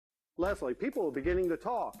Leslie, people are beginning to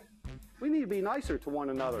talk. We need to be nicer to one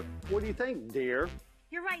another. What do you think, dear?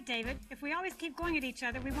 You're right, David. If we always keep going at each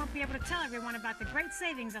other, we won't be able to tell everyone about the great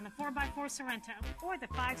savings on the 4x4 Sorrento or the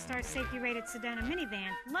 5-star safety-rated Sedona minivan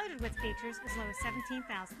loaded with features as low as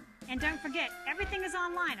 $17,000. And don't forget, everything is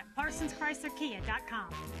online at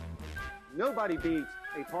ParsonsChryslerKia.com. Nobody beats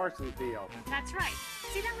a Parsons deal. That's right.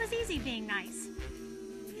 See, that was easy being nice.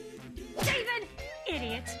 David!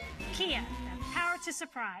 Idiot! Kia, the power to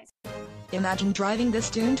surprise. Imagine driving this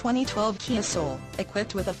Dune 2012 Kia Soul,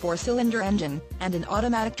 equipped with a 4-cylinder engine and an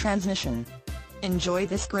automatic transmission. Enjoy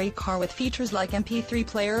this great car with features like MP3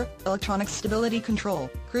 player, electronic stability control,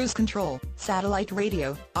 cruise control, satellite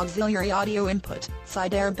radio, auxiliary audio input,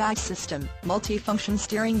 side airbag system, multi-function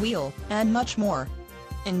steering wheel, and much more.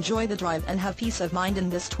 Enjoy the drive and have peace of mind in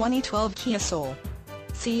this 2012 Kia Soul.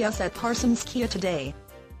 See us at Parsons Kia today.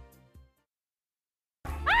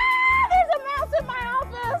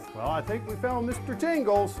 Well, I think we found Mr.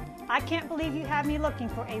 Jingles. I can't believe you have me looking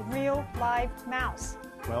for a real, live mouse.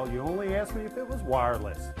 Well, you only asked me if it was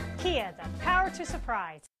wireless. Kia, the power to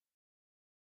surprise.